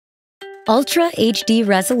Ultra HD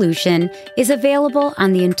resolution is available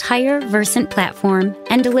on the entire Versant platform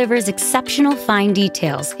and delivers exceptional fine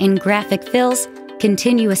details in graphic fills,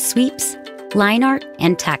 continuous sweeps, line art,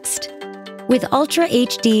 and text. With Ultra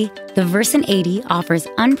HD, the Versant 80 offers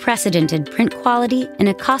unprecedented print quality in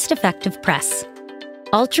a cost-effective press.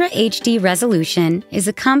 Ultra HD resolution is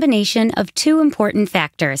a combination of two important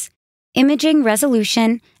factors: imaging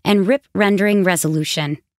resolution and RIP rendering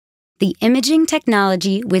resolution. The imaging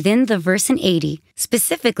technology within the Versant 80,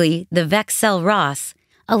 specifically the VexCell ROS,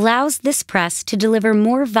 allows this press to deliver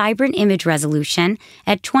more vibrant image resolution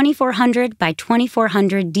at 2400 by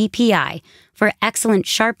 2400 dpi for excellent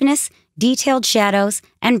sharpness, detailed shadows,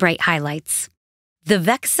 and bright highlights. The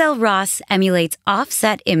VexCell ROS emulates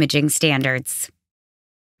offset imaging standards.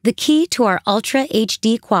 The key to our Ultra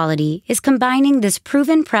HD quality is combining this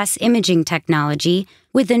proven press imaging technology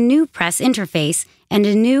with a new press interface and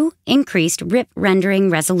a new, increased RIP rendering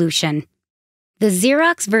resolution. The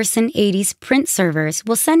Xerox Versant 80's print servers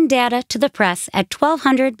will send data to the press at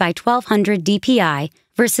 1200 by 1200 dpi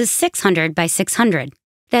versus 600 by 600.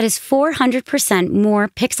 That is 400% more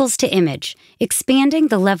pixels to image, expanding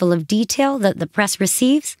the level of detail that the press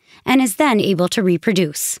receives and is then able to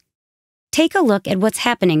reproduce. Take a look at what's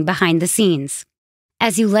happening behind the scenes.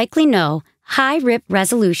 As you likely know, high RIP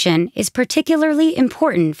resolution is particularly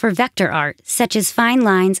important for vector art, such as fine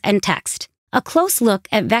lines and text. A close look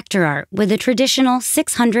at vector art with a traditional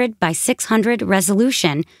 600 by 600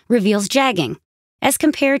 resolution reveals jagging, as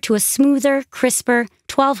compared to a smoother, crisper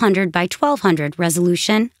 1200 by 1200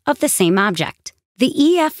 resolution of the same object. The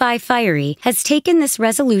EFI Fiery has taken this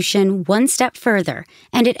resolution one step further,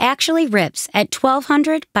 and it actually rips at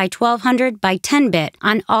 1200 by 1200 by 10-bit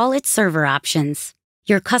on all its server options.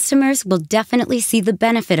 Your customers will definitely see the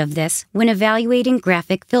benefit of this when evaluating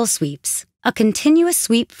graphic fill sweeps. A continuous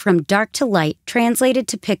sweep from dark to light translated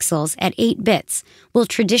to pixels at 8 bits will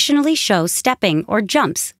traditionally show stepping or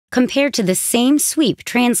jumps compared to the same sweep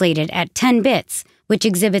translated at 10 bits, which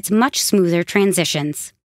exhibits much smoother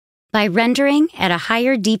transitions. By rendering at a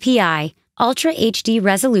higher DPI, Ultra HD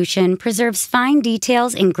resolution preserves fine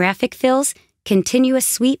details in graphic fills, continuous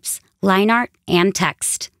sweeps, line art, and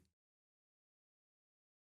text.